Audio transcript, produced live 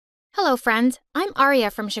Hello, friends. I'm Aria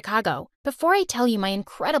from Chicago. Before I tell you my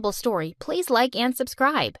incredible story, please like and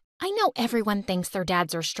subscribe. I know everyone thinks their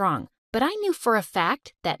dads are strong, but I knew for a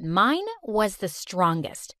fact that mine was the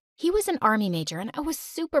strongest. He was an Army major, and I was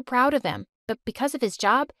super proud of him. But because of his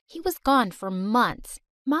job, he was gone for months.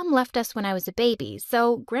 Mom left us when I was a baby,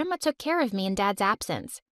 so Grandma took care of me in Dad's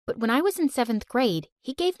absence. But when I was in 7th grade,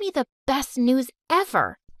 he gave me the best news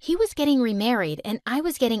ever. He was getting remarried, and I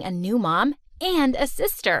was getting a new mom and a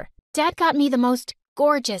sister. Dad got me the most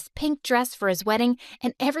gorgeous pink dress for his wedding,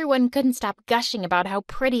 and everyone couldn't stop gushing about how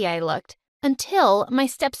pretty I looked. Until my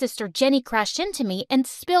stepsister Jenny crashed into me and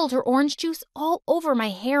spilled her orange juice all over my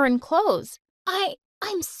hair and clothes.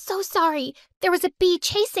 I'm so sorry. There was a bee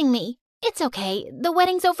chasing me. It's okay. The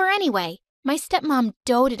wedding's over anyway. My stepmom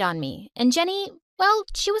doted on me, and Jenny, well,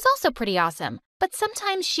 she was also pretty awesome. But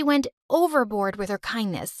sometimes she went overboard with her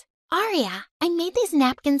kindness. Aria, I made these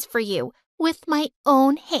napkins for you with my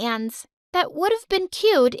own hands. That would have been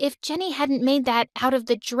cute if Jenny hadn't made that out of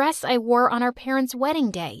the dress I wore on our parents' wedding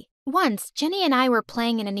day. Once, Jenny and I were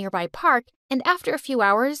playing in a nearby park, and after a few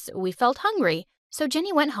hours, we felt hungry, so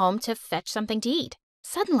Jenny went home to fetch something to eat.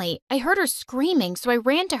 Suddenly, I heard her screaming, so I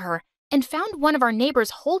ran to her and found one of our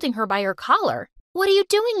neighbors holding her by her collar. "What are you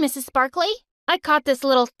doing, Mrs. Sparkley?" "I caught this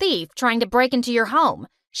little thief trying to break into your home.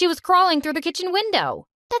 She was crawling through the kitchen window."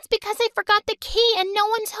 "That's because I forgot the key and no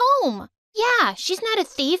one's home." "Yeah, she's not a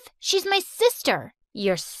thief. She's my sister."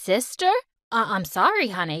 "Your sister? I'm sorry,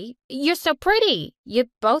 honey. You're so pretty. You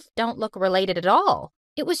both don't look related at all."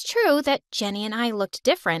 It was true that Jenny and I looked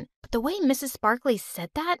different, but the way Mrs. Sparkley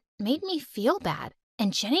said that made me feel bad.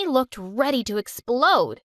 And Jenny looked ready to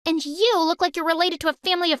explode. "And you look like you're related to a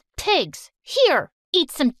family of pigs. Here, eat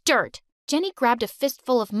some dirt." Jenny grabbed a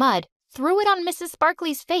fistful of mud, threw it on Mrs.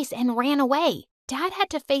 Sparkley's face, and ran away. Dad had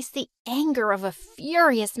to face the anger of a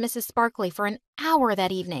furious Mrs. Sparkley for an hour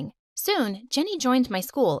that evening. Soon, Jenny joined my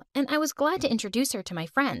school, and I was glad to introduce her to my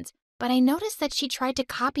friends. But I noticed that she tried to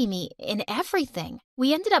copy me in everything.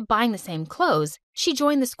 We ended up buying the same clothes. She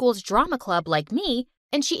joined the school's drama club like me,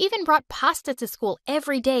 and she even brought pasta to school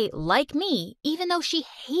every day like me, even though she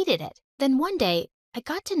hated it. Then one day, I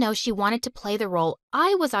got to know she wanted to play the role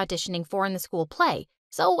I was auditioning for in the school play,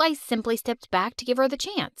 so I simply stepped back to give her the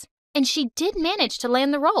chance. And she did manage to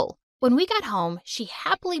land the role. When we got home, she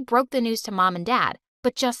happily broke the news to Mom and Dad.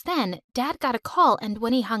 But just then, Dad got a call, and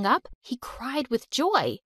when he hung up, he cried with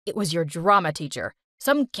joy. "It was your drama teacher.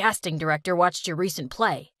 Some casting director watched your recent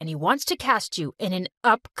play, and he wants to cast you in an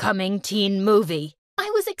upcoming teen movie." I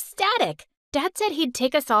was ecstatic. Dad said he'd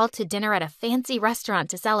take us all to dinner at a fancy restaurant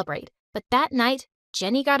to celebrate. But that night,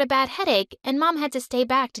 Jenny got a bad headache, and Mom had to stay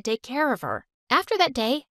back to take care of her. After that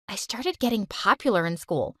day, I started getting popular in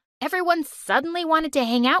school. Everyone suddenly wanted to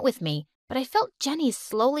hang out with me, but I felt Jenny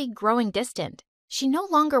slowly growing distant. She no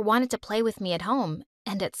longer wanted to play with me at home,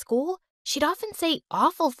 and at school, she'd often say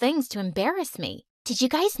awful things to embarrass me. "Did you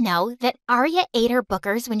guys know that Aria ate her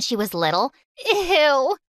bookers when she was little?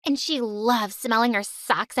 Ew! And she loves smelling her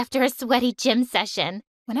socks after a sweaty gym session."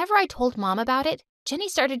 Whenever I told Mom about it, Jenny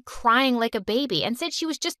started crying like a baby and said she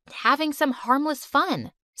was just having some harmless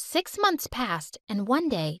fun. 6 months passed, and one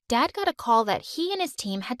day, Dad got a call that he and his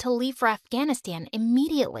team had to leave for Afghanistan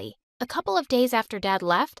immediately. A couple of days after Dad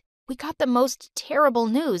left, we got the most terrible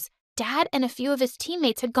news. Dad and a few of his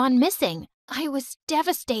teammates had gone missing. I was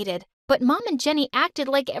devastated, but Mom and Jenny acted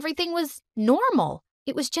like everything was normal.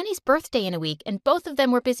 It was Jenny's birthday in a week, and both of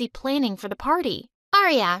them were busy planning for the party.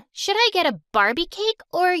 "Aria, should I get a Barbie cake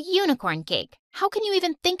or a unicorn cake? How can you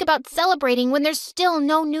even think about celebrating when there's still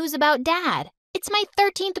no news about Dad? It's my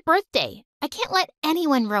 13th birthday. I can't let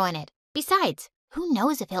anyone ruin it. Besides, who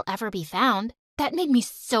knows if he'll ever be found?" That made me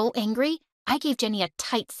so angry, I gave Jenny a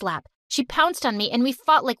tight slap. She pounced on me, and we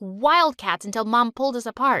fought like wildcats until Mom pulled us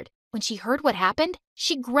apart. When she heard what happened,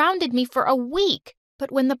 she grounded me for a week.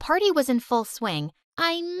 But when the party was in full swing,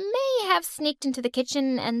 I may have sneaked into the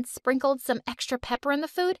kitchen and sprinkled some extra pepper in the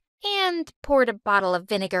food and poured a bottle of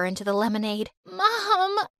vinegar into the lemonade.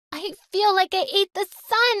 "Mom, I feel like I ate the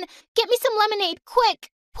sun. Get me some lemonade,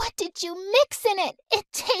 quick." "What did you mix in it? It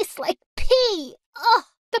tastes like pee." Ugh.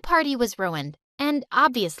 The party was ruined. And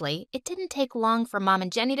obviously, it didn't take long for Mom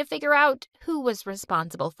and Jenny to figure out who was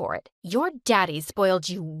responsible for it. "Your daddy spoiled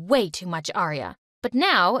you way too much, Aria. But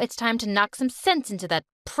now it's time to knock some sense into that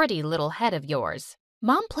pretty little head of yours."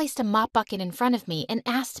 Mom placed a mop bucket in front of me and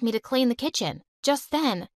asked me to clean the kitchen. Just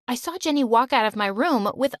then, I saw Jenny walk out of my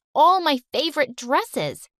room with all my favorite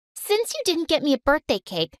dresses. "Since you didn't get me a birthday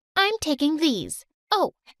cake, I'm taking these.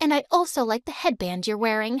 Oh, and I also like the headband you're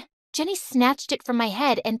wearing." Jenny snatched it from my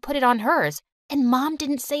head and put it on hers, and Mom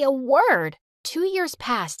didn't say a word. 2 years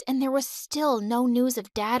passed and there was still no news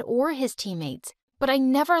of Dad or his teammates. But I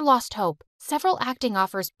never lost hope. Several acting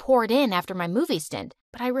offers poured in after my movie stint,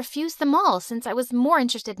 but I refused them all since I was more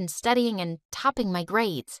interested in studying and topping my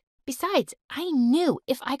grades. Besides, I knew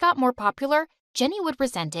if I got more popular, Jenny would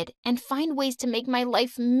resent it and find ways to make my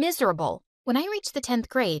life miserable. When I reached the 10th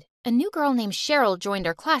grade, a new girl named Cheryl joined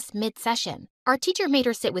our class mid-session. Our teacher made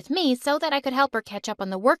her sit with me so that I could help her catch up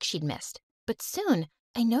on the work she'd missed. But soon,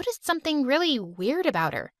 I noticed something really weird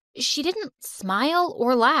about her. She didn't smile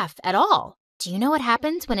or laugh at all. Do you know what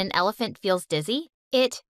happens when an elephant feels dizzy?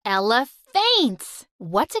 It elephants!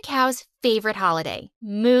 What's a cow's favorite holiday?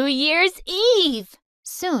 New Year's Eve!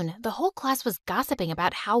 Soon, the whole class was gossiping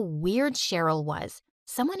about how weird Cheryl was.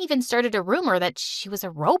 Someone even started a rumor that she was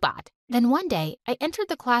a robot. Then one day, I entered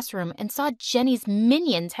the classroom and saw Jenny's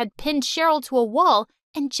minions had pinned Cheryl to a wall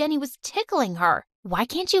and Jenny was tickling her. Why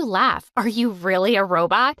can't you laugh? Are you really a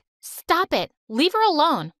robot? Stop it. Leave her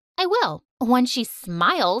alone. I will, when she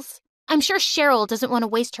smiles. I'm sure Cheryl doesn't want to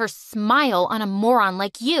waste her smile on a moron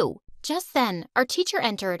like you. Just then, our teacher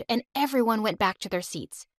entered and everyone went back to their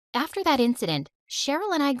seats. After that incident,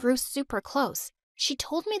 Cheryl and I grew super close. She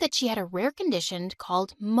told me that she had a rare condition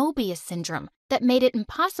called Mobius syndrome that made it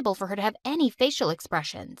impossible for her to have any facial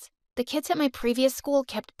expressions. The kids at my previous school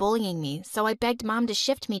kept bullying me, so I begged Mom to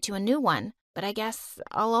shift me to a new one. But I guess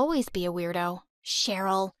I'll always be a weirdo.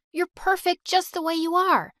 Cheryl, you're perfect just the way you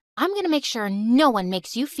are. I'm going to make sure no one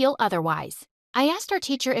makes you feel otherwise. I asked our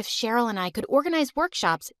teacher if Cheryl and I could organize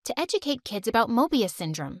workshops to educate kids about Mobius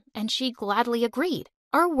syndrome, and she gladly agreed.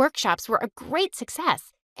 Our workshops were a great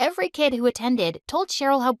success. Every kid who attended told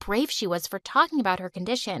Cheryl how brave she was for talking about her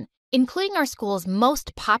condition, including our school's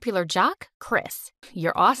most popular jock, Chris.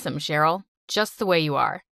 You're awesome, Cheryl. Just the way you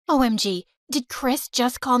are. OMG, did Chris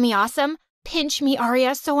just call me awesome? Pinch me,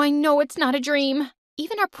 Aria, so I know it's not a dream.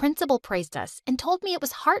 Even our principal praised us and told me it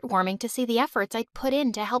was heartwarming to see the efforts I'd put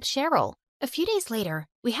in to help Cheryl. A few days later,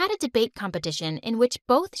 we had a debate competition in which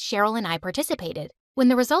both Cheryl and I participated. When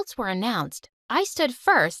the results were announced, I stood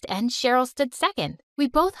first and Cheryl stood second. We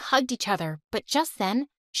both hugged each other, but just then,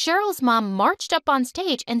 Cheryl's mom marched up on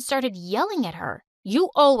stage and started yelling at her. You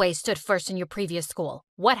always stood first in your previous school.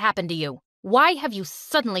 What happened to you? Why have you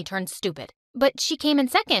suddenly turned stupid? But she came in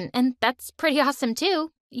second, and that's pretty awesome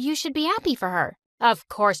too. You should be happy for her. Of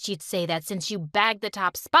course you'd say that since you bagged the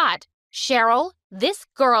top spot. Cheryl, this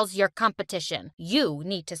girl's your competition. You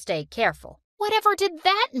need to stay careful. Whatever did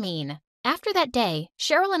that mean? After that day,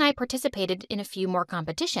 Cheryl and I participated in a few more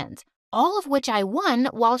competitions, all of which I won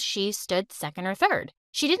while she stood second or third.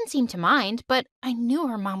 She didn't seem to mind, but I knew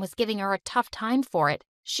her mom was giving her a tough time for it.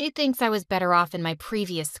 She thinks I was better off in my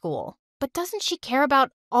previous school. But doesn't she care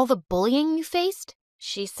about all the bullying you faced?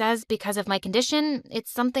 She says because of my condition,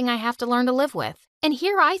 it's something I have to learn to live with. And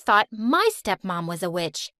here I thought my stepmom was a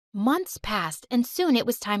witch. Months passed, and soon it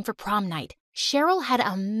was time for prom night. Cheryl had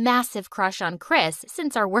a massive crush on Chris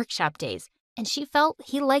since our workshop days, and she felt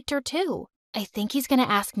he liked her too. I think he's going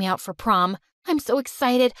to ask me out for prom. I'm so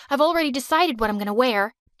excited. I've already decided what I'm going to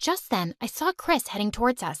wear. Just then, I saw Chris heading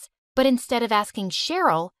towards us. But instead of asking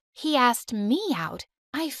Cheryl, he asked me out.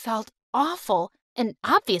 I felt awful, and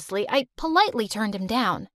obviously, I politely turned him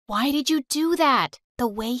down. Why did you do that? The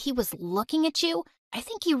way he was looking at you, I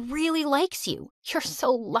think he really likes you. You're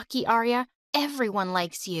so lucky, Aria. Everyone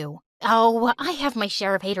likes you. Oh, I have my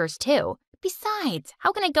share of haters too. Besides,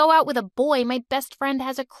 how can I go out with a boy my best friend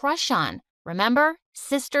has a crush on? Remember?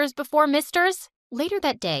 Sisters before misters? Later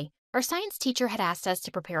that day, our science teacher had asked us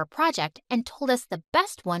to prepare a project and told us the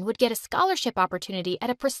best one would get a scholarship opportunity at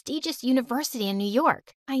a prestigious university in New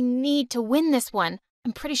York. I need to win this one.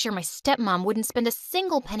 I'm pretty sure my stepmom wouldn't spend a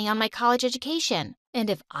single penny on my college education. And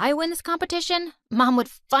if I win this competition, Mom would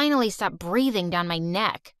finally stop breathing down my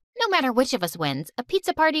neck. No matter which of us wins, a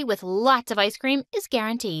pizza party with lots of ice cream is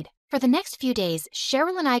guaranteed. For the next few days,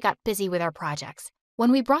 Cheryl and I got busy with our projects.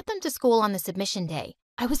 When we brought them to school on the submission day,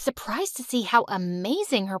 I was surprised to see how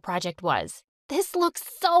amazing her project was. This looks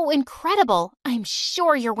so incredible. I'm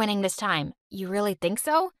sure you're winning this time. You really think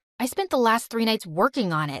so? I spent the last 3 nights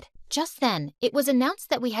working on it. Just then, it was announced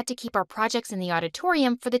that we had to keep our projects in the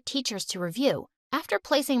auditorium for the teachers to review. After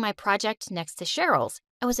placing my project next to Cheryl's,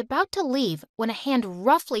 I was about to leave when a hand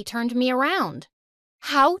roughly turned me around.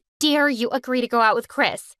 How dare you agree to go out with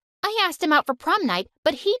Chris? I asked him out for prom night,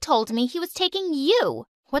 but he told me he was taking you.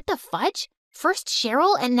 What the fudge? First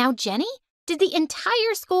Cheryl and now Jenny? Did the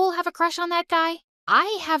entire school have a crush on that guy?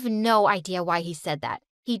 I have no idea why he said that.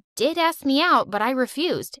 He did ask me out, but I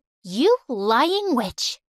refused. You lying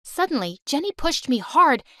witch. Suddenly, Jenny pushed me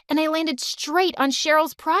hard, and I landed straight on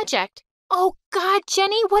Cheryl's project. Oh God,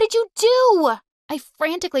 Jenny, what did you do? I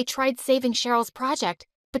frantically tried saving Cheryl's project,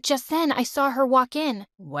 but just then I saw her walk in.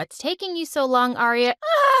 What's taking you so long, Aria?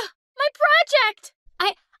 Ah! My project!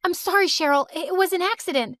 I'm sorry, Cheryl. It was an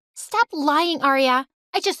accident. Stop lying, Aria.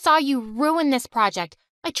 I just saw you ruin this project.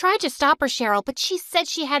 I tried to stop her, Cheryl, but she said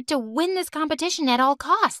she had to win this competition at all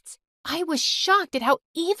costs. I was shocked at how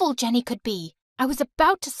evil Jenny could be. I was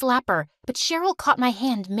about to slap her, but Cheryl caught my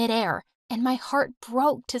hand midair, and my heart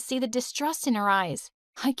broke to see the distrust in her eyes.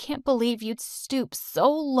 I can't believe you'd stoop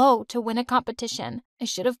so low to win a competition. I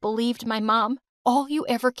should have believed my mom. All you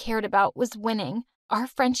ever cared about was winning. Our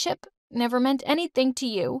friendship never meant anything to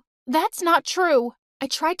you. That's not true. I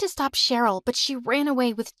tried to stop Cheryl, but she ran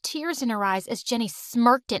away with tears in her eyes as Jenny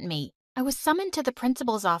smirked at me. I was summoned to the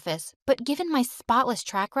principal's office, but given my spotless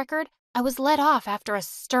track record, I was let off after a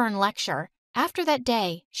stern lecture. After that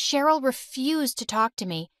day, Cheryl refused to talk to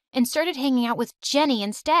me and started hanging out with Jenny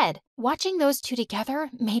instead. Watching those two together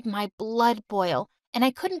made my blood boil, and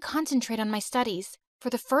I couldn't concentrate on my studies. For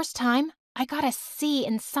the first time, I got a C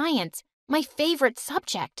in science, my favorite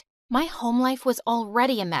subject. My home life was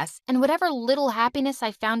already a mess, and whatever little happiness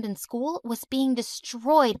I found in school was being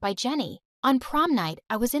destroyed by Jenny. On prom night,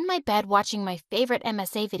 I was in my bed watching my favorite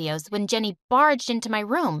MSA videos when Jenny barged into my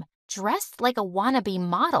room, dressed like a wannabe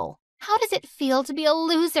model. How does it feel to be a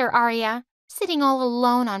loser, Aria? Sitting all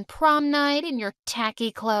alone on prom night in your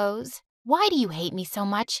tacky clothes. Why do you hate me so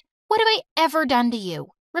much? What have I ever done to you?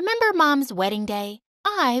 Remember Mom's wedding day?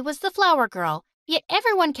 I was the flower girl, yet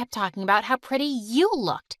everyone kept talking about how pretty you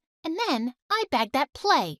looked. And then I bagged that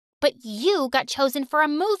play, but you got chosen for a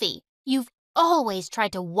movie. You've always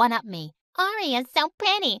tried to one-up me. Aria's so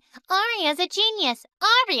pretty. Aria's a genius.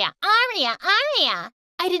 Aria, Aria, Aria.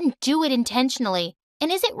 I didn't do it intentionally.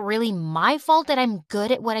 And is it really my fault that I'm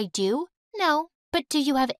good at what I do? No. But do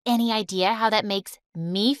you have any idea how that makes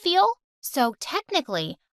me feel? So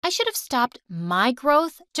technically, I should have stopped my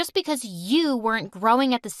growth just because you weren't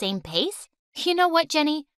growing at the same pace? You know what,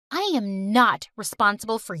 Jenny? I am not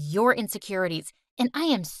responsible for your insecurities, and I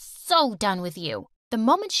am so done with you. The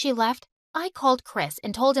moment she left, I called Chris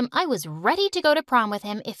and told him I was ready to go to prom with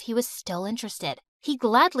him if he was still interested. He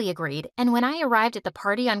gladly agreed, and when I arrived at the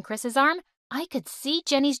party on Chris's arm, I could see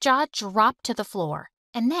Jenny's jaw drop to the floor.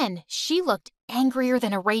 And then she looked angrier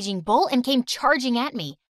than a raging bull and came charging at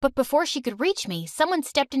me. But before she could reach me, someone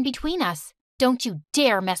stepped in between us. Don't you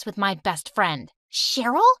dare mess with my best friend.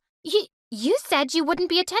 Cheryl? You said you wouldn't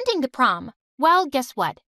be attending the prom. Well, guess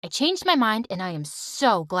what? I changed my mind, and I am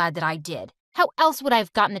so glad that I did. How else would I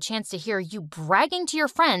have gotten the chance to hear you bragging to your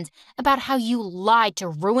friends about how you lied to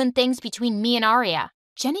ruin things between me and Aria?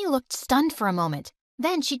 Jenny looked stunned for a moment.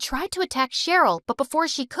 Then she tried to attack Cheryl, but before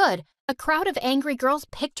she could, a crowd of angry girls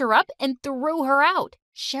picked her up and threw her out.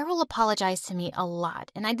 Cheryl apologized to me a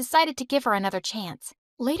lot, and I decided to give her another chance.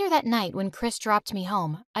 Later that night, when Chris dropped me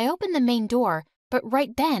home, I opened the main door, but right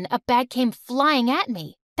then a bag came flying at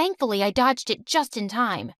me. Thankfully, I dodged it just in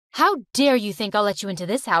time. How dare you think I'll let you into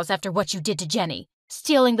this house after what you did to Jenny?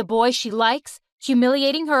 Stealing the boy she likes?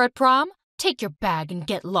 Humiliating her at prom? Take your bag and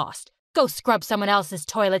get lost. Go scrub someone else's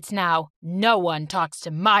toilets now. No one talks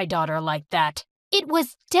to my daughter like that. It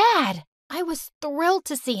was Dad! I was thrilled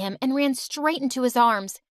to see him and ran straight into his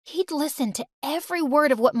arms. He'd listened to every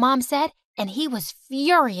word of what Mom said, and he was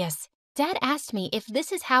furious. Dad asked me if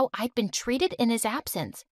this is how I'd been treated in his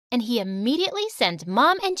absence, and he immediately sent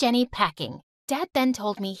Mom and Jenny packing. Dad then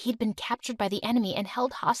told me he'd been captured by the enemy and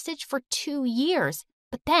held hostage for 2 years.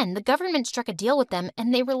 But then the government struck a deal with them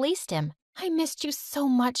and they released him. I missed you so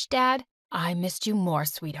much, Dad. I missed you more,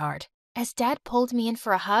 sweetheart. As Dad pulled me in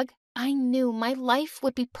for a hug, I knew my life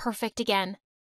would be perfect again.